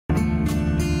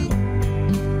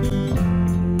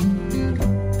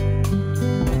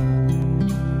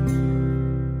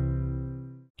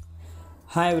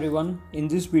Hi everyone, in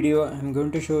this video I am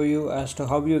going to show you as to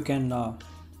how you can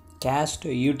cast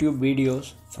YouTube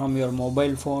videos from your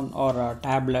mobile phone or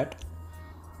tablet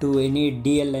to any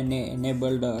DLNA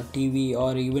enabled TV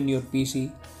or even your PC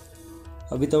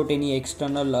without any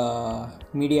external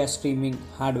media streaming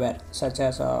hardware such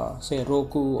as say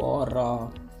Roku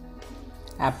or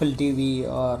Apple TV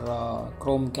or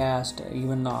Chromecast,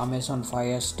 even Amazon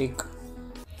Fire Stick.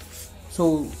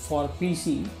 So for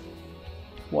PC,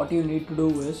 what you need to do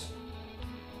is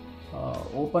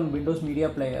open Windows Media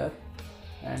Player,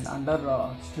 and under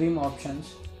stream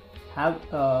options have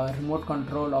remote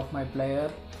control of my player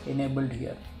enabled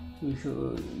here. You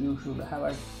should have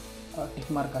a tick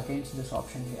mark against this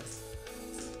option here.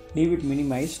 Leave it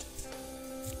minimized.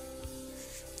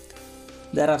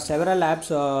 There are several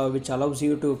apps which allows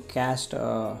you to cast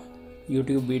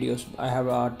YouTube videos. I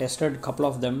have tested a couple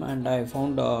of them and I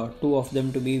found two of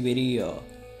them to be very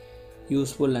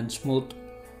useful and smooth.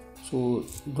 So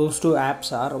those two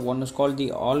apps are, one is called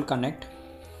the All Connect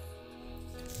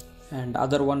and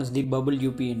other one is the Bubble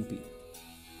UPnP.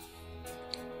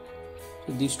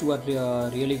 So these two are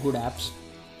really good apps.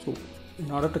 So in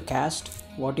order to cast,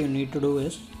 what you need to do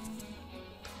is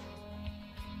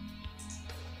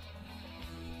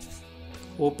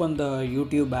open the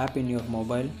YouTube app in your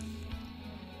mobile.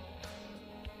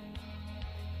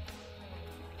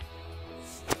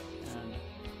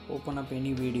 Open up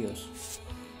any videos.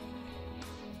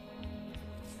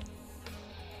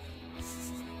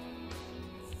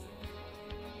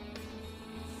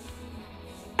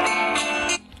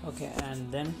 Okay,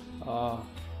 and then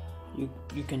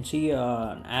you can see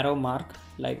an arrow mark,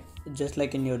 like just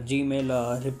like in your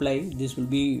Gmail reply. This will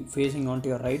be facing onto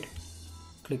your right.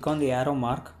 Click on the arrow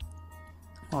mark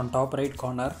on top right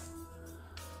corner,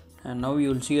 and now you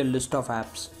will see a list of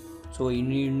apps. So you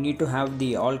need to have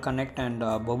the All Connect and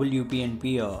Bubble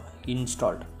UPnP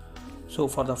installed. So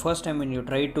for the first time when you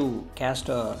try to cast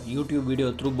a YouTube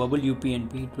video through Bubble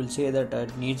UPnP, it will say that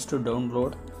it needs to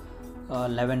download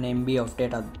 11 MB of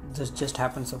data. This just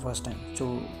happens the first time.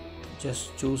 So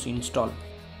just choose install.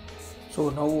 So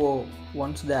now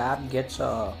once the app gets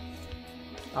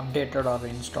updated or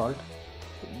installed,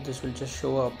 this will just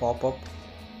show a pop-up.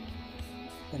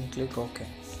 Then click OK.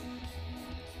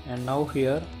 And now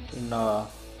here in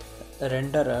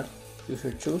renderer, you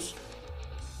should choose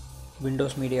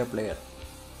Windows Media Player.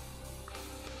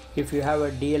 If you have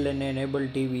a DLNA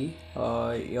enabled TV,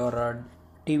 your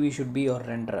TV should be your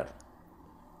renderer.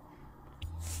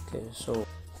 Okay, so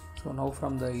now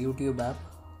from the YouTube app,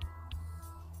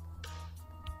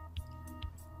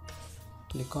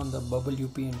 click on the Bubble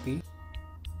UPnP.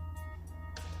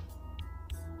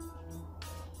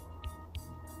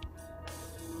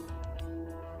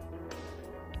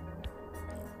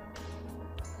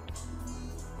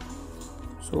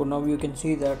 So now you can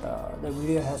see that the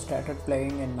video has started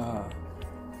playing in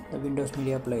the Windows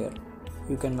Media Player.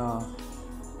 You can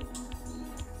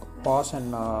pause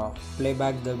and play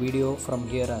back the video from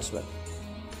here as well.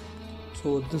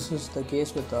 So this is the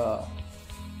case with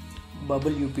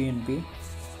Bubble UPnP.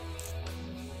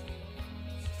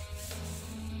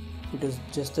 It is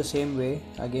just the same way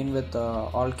again with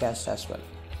All Cast as well.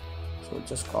 So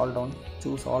just scroll down,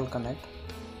 choose All Connect.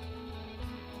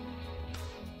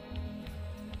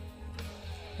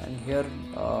 And here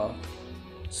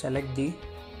select the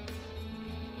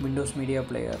Windows Media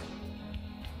Player,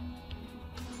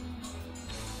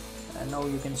 and now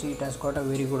you can see it has got a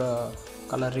very good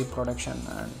color reproduction,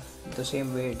 and the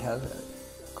same way it has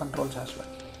controls as well.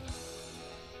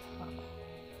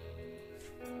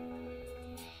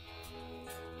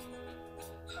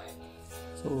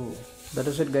 So that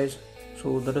is it, guys.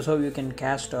 So that is how you can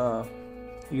cast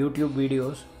YouTube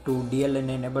videos to DLNA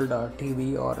enabled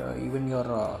TV or even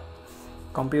your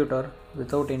computer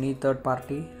without any third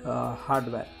party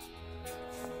hardware.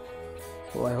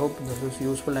 So I hope this is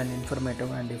useful and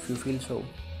informative, and if you feel so,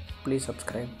 please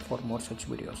subscribe for more such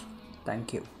videos.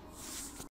 Thank you.